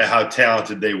at how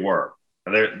talented they were.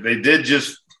 They did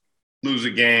just lose a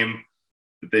game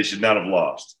that they should not have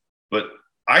lost. But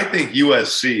I think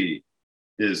USC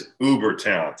is uber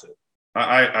talented.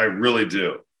 I really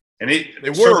do. And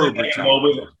they were uber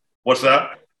talented. What's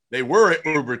that? They were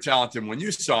uber talented when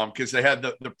you saw them because they had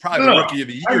the probably rookie of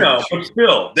the year. I know, but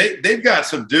still, they've got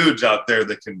some dudes out there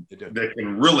that can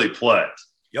really play.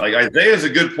 Yep. Like Isaiah's a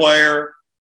good player.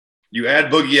 You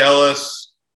add Boogie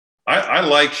Ellis. I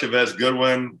like Chavez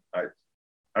Goodwin.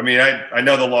 I mean, I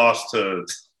know the loss to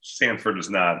Stanford is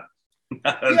not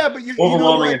but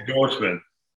overwhelming endorsement.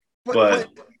 But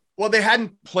they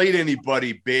hadn't played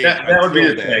anybody big. That would be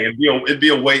the thing. It'd be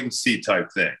a wait and see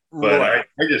type thing. But right.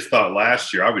 I just thought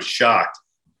last year I was shocked,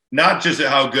 not just at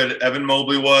how good Evan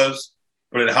Mobley was,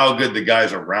 but at how good the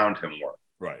guys around him were.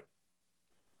 Right.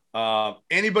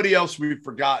 Anybody else we've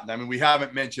forgotten? I mean, we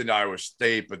haven't mentioned Iowa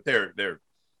State, but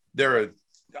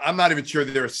I'm not even sure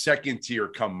they're a second tier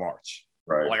come March.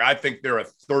 Right. Like I think they're a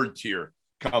third tier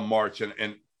come March,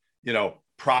 and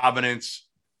Providence.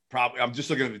 I'm just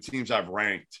looking at the teams I've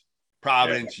ranked: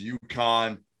 Providence,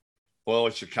 UConn,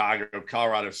 Loyola Chicago,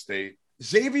 Colorado State.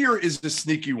 Xavier is the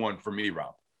sneaky one for me,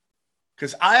 Rob,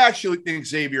 because I actually think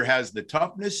Xavier has the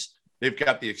toughness. They've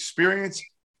got the experience.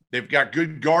 They've got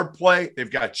good guard play.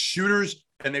 They've got shooters,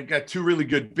 and they've got two really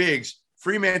good bigs.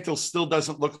 Fremantle still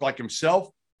doesn't look like himself,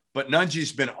 but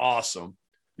Nunji's been awesome.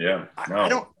 Yeah,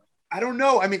 no. I don't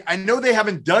know. I mean, I know they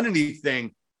haven't done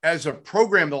anything as a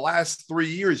program the last 3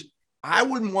 years. I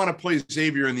wouldn't want to play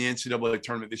Xavier in the NCAA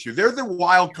tournament this year. They're the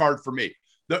wild card for me.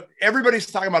 Everybody's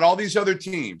talking about all these other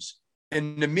teams.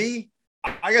 And to me,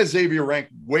 I got Xavier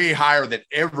ranked way higher than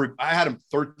I had him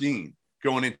 13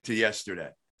 going into yesterday.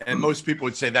 And most people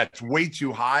would say that's way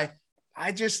too high.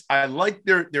 I like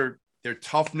their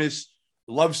toughness.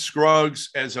 Love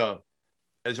Scruggs as a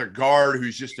guard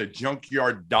who's just a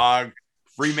junkyard dog.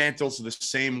 Fremantle's the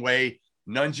same way.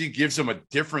 Nunji gives them a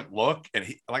different look. And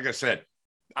like I said,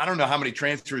 I don't know how many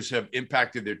transfers have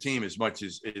impacted their team as much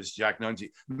as Jack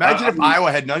Nunji. Imagine if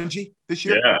Iowa had Nunji this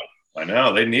year. Yeah, I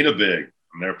know. They need a big.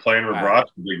 And they're playing Robrowski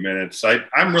big minutes.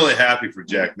 I'm really happy for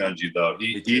Jack Nunji, though.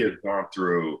 He has gone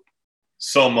through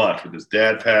so much with his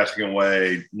dad passing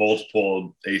away,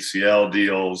 multiple ACL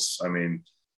deals. I mean,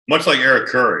 much like Eric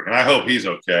Curry. And I hope he's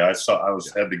okay.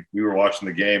 We were watching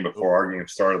the game before our game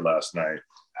started last night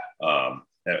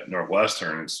at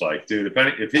Northwestern. It's like, dude,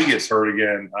 if he gets hurt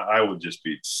again, I would just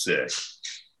be sick.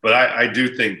 But I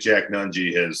do think Jack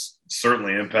Nunji has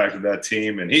certainly impacted that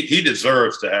team, and he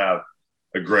deserves to have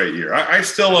a great year. I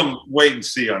still am wait and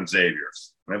see on Xavier.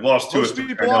 They've lost two or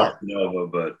three. Nova,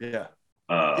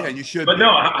 but you should. But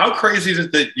no, how crazy is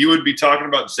it that you would be talking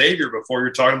about Xavier before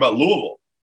you're talking about Louisville?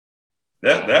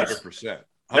 That's 100%.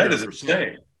 That is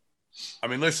insane. I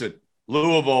mean, listen,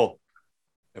 Louisville,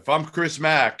 if I'm Chris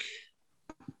Mack,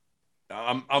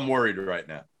 I'm worried right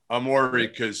now. I'm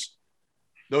worried because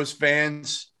those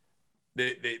fans,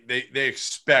 they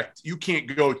expect you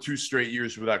can't go 2 straight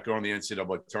years without going to the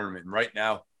NCAA tournament. And right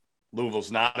now,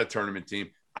 Louisville's not a tournament team.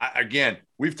 Again,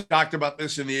 we've talked about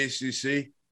this in the ACC.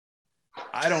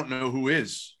 I don't know who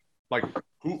is. Like,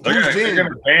 who's they're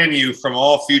going to ban you from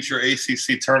all future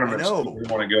ACC tournaments if you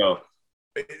want to go.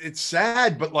 It's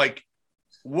sad, but like,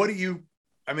 what do you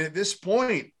 – I mean, at this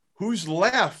point, who's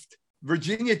left?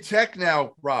 Virginia Tech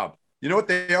now, Rob. You know what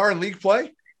they are in league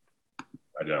play?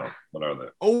 I don't. What are they?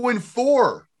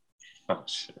 0-4. Oh,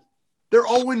 shit. They're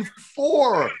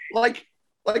 0-4. Like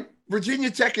Virginia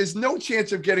Tech has no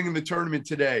chance of getting in the tournament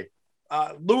today.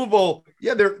 Louisville,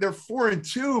 yeah, they're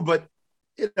 4-2, but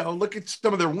you know, look at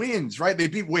some of their wins, right? They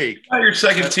beat Wake. Not your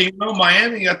second team, though.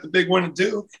 Miami got the big win at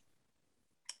Duke.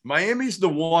 Miami's the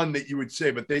one that you would say,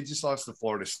 but they just lost to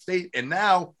Florida State. And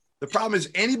now the problem is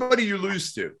anybody you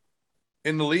lose to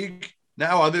in the league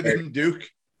now, other than Duke,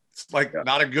 it's like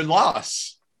not a good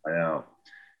loss. I know.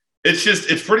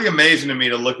 It's pretty amazing to me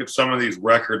to look at some of these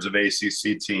records of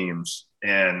ACC teams.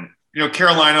 And, you know,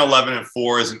 Carolina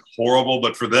 11-4 isn't horrible,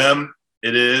 but for them,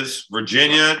 it is.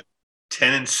 Virginia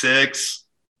 10-6,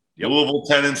 Louisville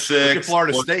 10-6, look at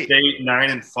Florida State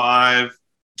 9-5,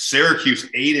 Syracuse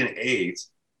 8-8.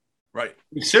 Right.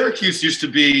 Syracuse used to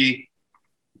be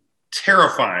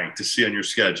terrifying to see on your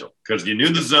schedule because you knew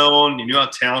the zone, you knew how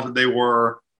talented they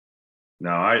were. No,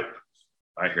 I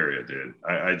hear you, dude.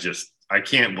 I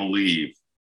can't believe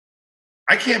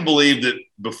that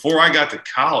before I got to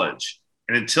college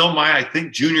and until my, I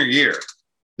think, junior year,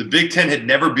 the Big Ten had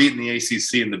never beaten the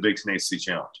ACC in the Big Ten ACC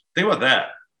Challenge. Think about that.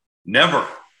 Never.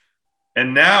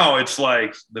 And now it's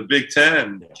like the Big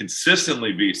Ten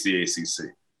consistently beats the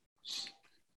ACC.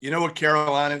 You know what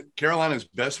Carolina's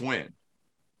best win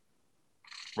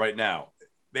right now?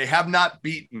 They have not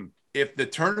beaten. If the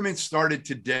tournament started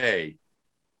today,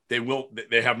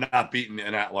 they have not beaten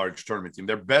an at-large tournament team.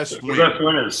 Their best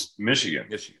win is Michigan.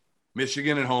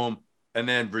 Michigan at home, and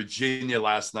then Virginia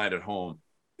last night at home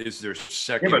is their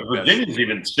second. Yeah, but Virginia's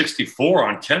even 64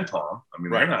 on Ken Palm. I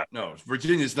mean, right. They're not. No,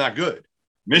 Virginia's not good.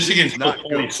 Michigan's not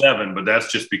 27, but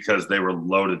that's just because they were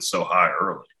loaded so high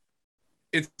early.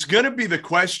 It's going to be the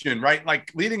question, right?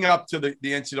 Like leading up to the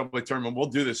NCAA tournament, we'll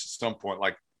do this at some point.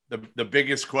 Like the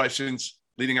biggest questions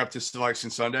leading up to Selection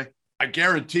Sunday. I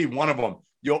guarantee one of them,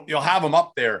 you'll have them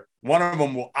up there. One of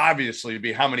them will obviously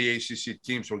be how many ACC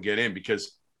teams will get in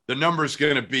because the number is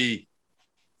going to be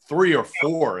 3 or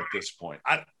 4 at this point.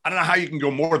 I don't know how you can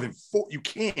go more than 4. You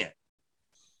can't.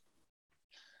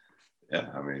 Yeah,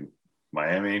 I mean,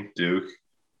 Miami, Duke.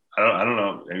 I don't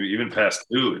know. Maybe even past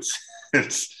 2.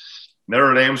 It's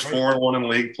Notre Dame's 4-1 in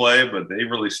league play, but they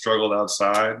really struggled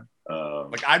outside.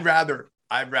 Like I'd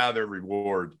rather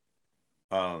reward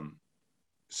some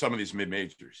of these mid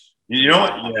majors. You know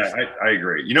what? Yeah, I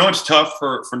agree. You know what's tough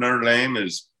for Notre Dame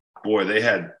is, boy, they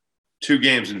had 2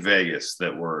 games in Vegas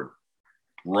that were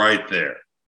right there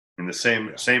in the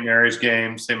St. Mary's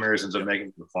game. St. Mary's ends up making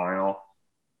it to the final.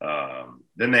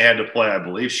 Then they had to play, I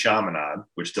believe, Chaminade,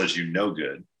 which does you no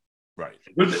good. Right.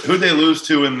 Who'd they lose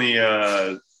to in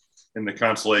the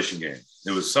consolation game?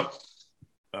 It was some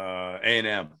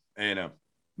A&M. And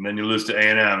then you lose to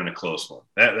A&M in a close one.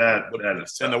 That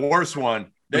is tough. And the worst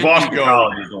one. The Boston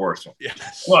College is the worst one.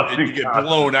 Yes. You get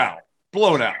blown out.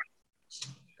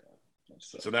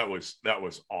 So that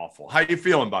was awful. How you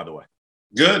feeling, by the way?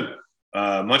 Good.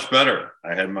 Much better.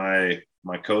 I had my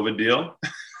COVID deal.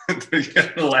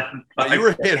 You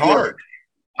were hit hard.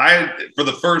 For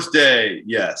the first day,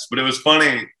 yes. But it was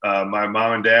funny. My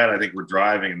mom and dad, I think, were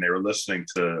driving and they were listening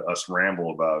to us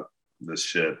ramble about this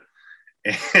shit.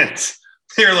 And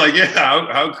they were like, yeah,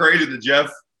 how crazy that Jeff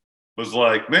was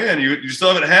like, man, you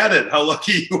still haven't had it. How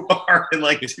lucky you are. And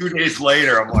like 2 days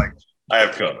later, I'm like, I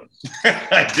have COVID.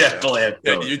 I definitely have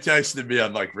COVID. Yeah, you texted me.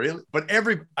 I'm like, really? But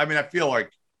I feel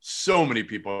like so many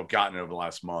people have gotten it over the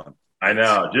last month. I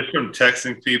know. Just from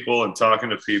texting people and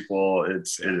talking to people, it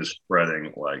is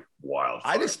spreading like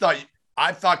wildfire.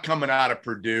 I thought coming out of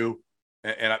Purdue,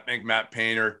 and I think Matt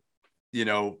Painter,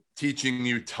 teaching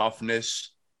you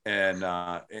toughness, and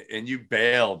you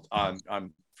bailed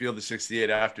on Field of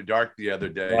 68 after dark the other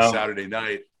day, Saturday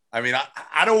night. I mean,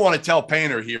 I don't want to tell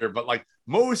Painter here, but like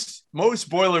most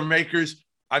Boilermakers,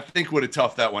 I think would have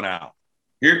toughed that one out.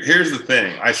 Here's the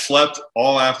thing. I slept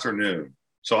all afternoon.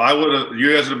 So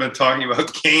you guys would have been talking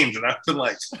about games, and I've been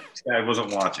like, I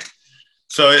wasn't watching.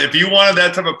 So if you wanted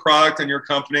that type of product in your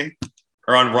company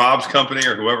or on Rob's company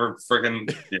or whoever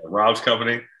freaking Rob's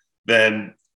company,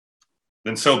 then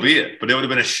then so be it. But it would have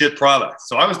been a shit product.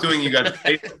 So I was doing you guys a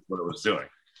favor what it was doing.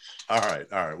 All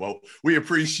right. Well,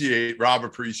 Rob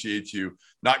appreciates you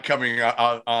not coming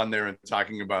on there and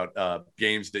talking about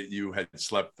games that you had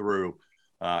slept through.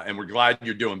 And we're glad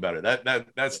you're doing better.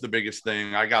 That's the biggest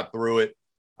thing. I got through it.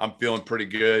 I'm feeling pretty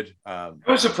good. I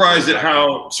was surprised at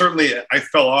how certainly I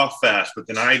fell off fast, but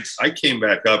then I came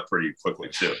back up pretty quickly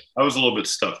too. I was a little bit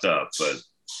stuffed up, but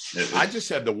I just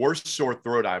had the worst sore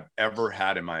throat I've ever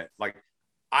had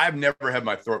I've never had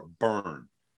my throat burn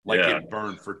it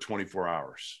burned for 24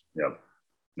 hours. Yep.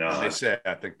 No, and they say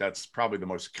I think that's probably the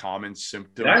most common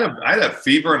symptom. I had a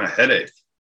fever and a headache,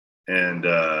 and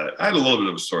I had a little bit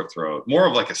of a sore throat, more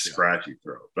of like a scratchy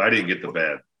throat, but I didn't get the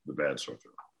bad sore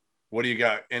throat. What do you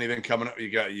got? Anything coming up?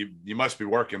 You must be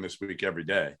working this week every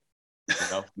day. You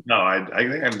know? No, I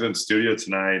think I'm doing studio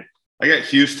tonight. I got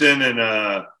Houston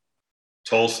and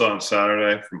Tulsa on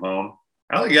Saturday from home.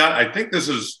 I think this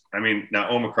is,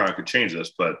 now Omicron could change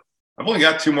this, but I've only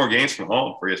got 2 more games from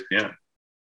home for ESPN.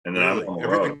 And then really?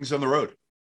 Everything's on the road.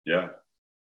 Yeah.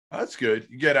 That's good.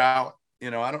 You get out, I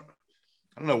don't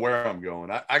know where I'm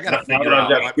going. I got to figure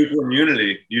out. I've got super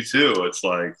immunity. You too. It's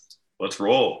like, let's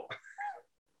roll.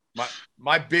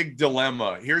 My big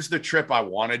dilemma, here's the trip I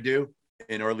want to do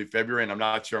in early February, and I'm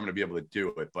not sure I'm going to be able to do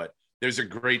it, but there's a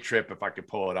great trip if I could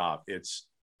pull it off. It's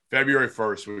February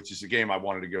 1st, which is a game I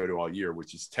wanted to go to all year,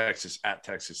 which is Texas at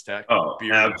Texas Tech. Oh,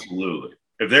 absolutely.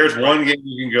 If there's one game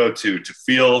you can go to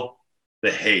feel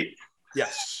the hate.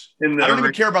 Yes. I don't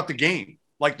even care about the game.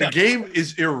 The game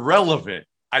is irrelevant.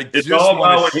 It's all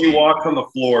about when he walks on the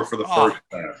floor for the first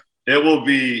time. It will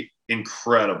be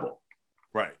incredible.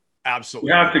 Right. Absolutely.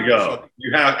 You have to go.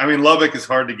 Lubbock is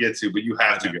hard to get to, but you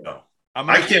have to go.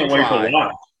 I can't wait to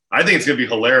watch. I think it's going to be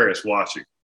hilarious watching.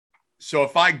 So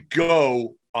if I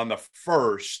go on the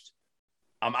 1st,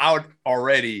 I'm out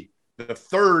already. The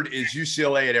 3rd is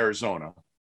UCLA at Arizona.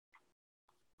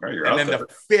 Right, and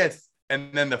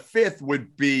then the 5th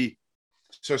would be,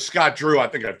 so Scott Drew, I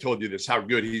think I've told you this, how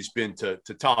good he's been to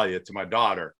Talia, to my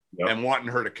daughter, and wanting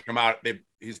her to come out.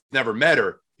 He's never met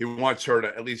her. He wants her to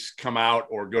at least come out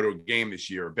or go to a game this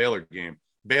year, a Baylor game.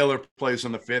 Baylor plays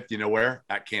on the 5th. You know where?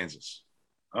 At Kansas.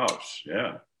 Oh,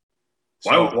 yeah.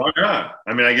 Why not?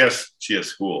 I guess she has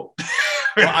school.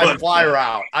 Well, I'd fly her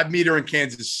out. I'd meet her in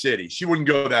Kansas City. She wouldn't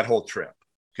go that whole trip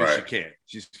because she can't.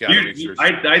 She's got to make sure.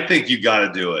 I think you got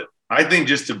to do it. I think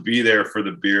just to be there for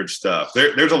the Beard stuff.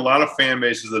 There's a lot of fan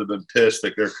bases that have been pissed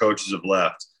that their coaches have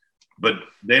left, but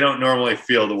they don't normally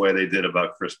feel the way they did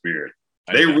about Chris Beard.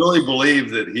 They really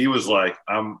believe that he was like,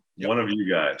 I'm one of you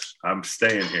guys. I'm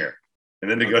staying here. And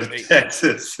then to go to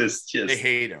Texas, it's just. They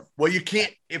hate him. Well, you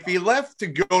can't. If he left to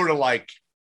go to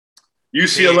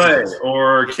UCLA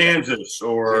or Kansas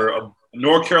or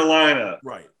North Carolina,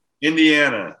 right?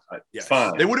 Indiana,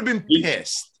 fine. They would have been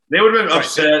pissed. They would have been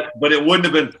upset, but it wouldn't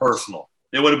have been personal.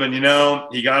 It would have been,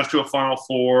 he got us to a Final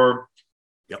Four.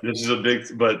 Yep. This is a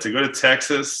big – but to go to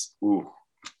Texas, ooh.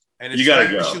 And you got to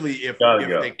go. Especially if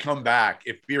they come back,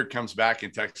 if Beard comes back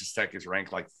and Texas Tech is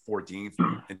ranked 14th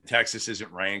and Texas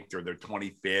isn't ranked or they're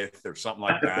 25th or something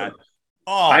like that.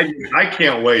 Oh, I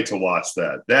can't wait to watch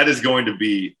that. That is going to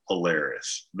be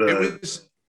hilarious.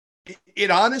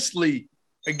 It honestly,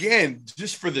 again,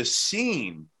 just for the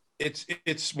scene,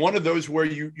 it's one of those where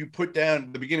you put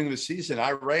down the beginning of the season.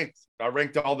 I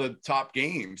ranked all the top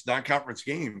games, non-conference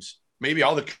games, maybe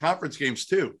all the conference games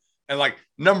too. And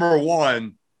number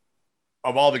 1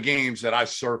 of all the games that I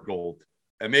circled,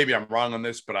 and maybe I'm wrong on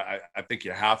this, but I think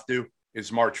you have to,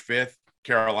 is March 5th,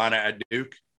 Carolina at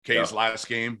Duke. K's last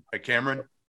game at Cameron.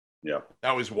 Yeah.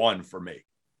 That was 1 for me.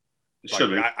 It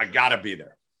should be. I got to be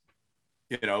there.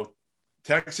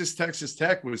 Texas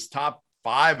Tech was top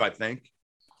 5, I think.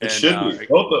 It should be.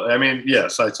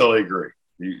 Yes, I totally agree.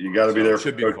 You got to be there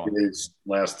for Coach K's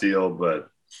last deal, but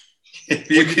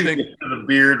if you can get the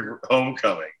Beard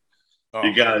homecoming,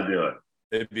 you got to do it.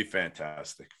 It'd be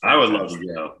fantastic. I would love to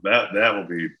go. That will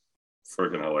be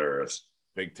freaking hilarious.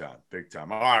 Big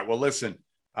time. All right. Well, listen,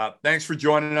 thanks for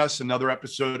joining us. Another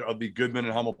episode of the Goodman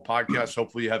and Hummel podcast.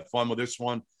 Hopefully you had fun with this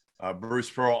one. Bruce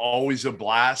Pearl, always a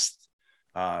blast,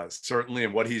 certainly,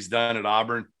 in what he's done at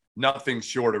Auburn. Nothing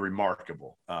short of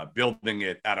remarkable. Building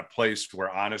it at a place where,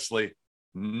 honestly,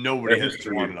 nobody has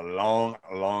won in a long,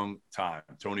 long time.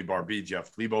 Tony Barbee,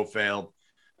 Jeff Lebo failed.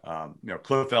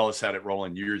 Cliff Ellis had it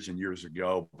rolling years and years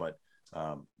ago, but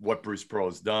what Bruce Pearl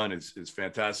has done is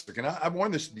fantastic. And I've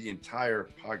worn this the entire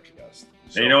podcast.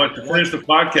 So, and to finish the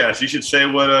podcast, you should say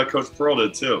what Coach Pearl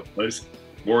did too. Please.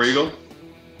 War Eagle?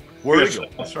 War Eagle.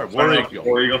 That's right. War Eagle.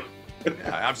 War Eagle. Yeah,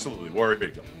 absolutely. War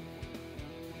Eagle.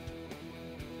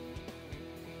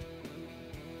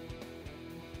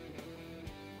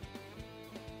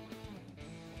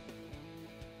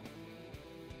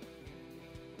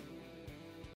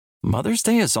 Mother's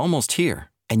Day is almost here,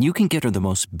 and you can get her the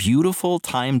most beautiful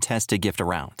time-tested gift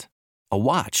around. A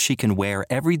watch she can wear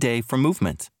every day from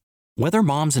Movement. Whether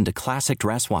mom's into classic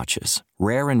dress watches,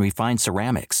 rare and refined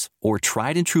ceramics, or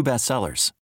tried and true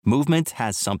bestsellers, Movement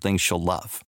has something she'll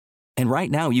love. And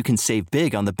right now you can save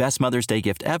big on the best Mother's Day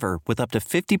gift ever with up to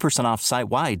 50% off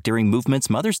site-wide during Movement's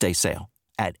Mother's Day sale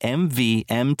at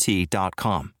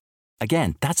MVMT.com.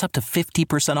 Again, that's up to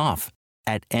 50% off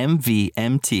at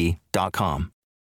MVMT.com.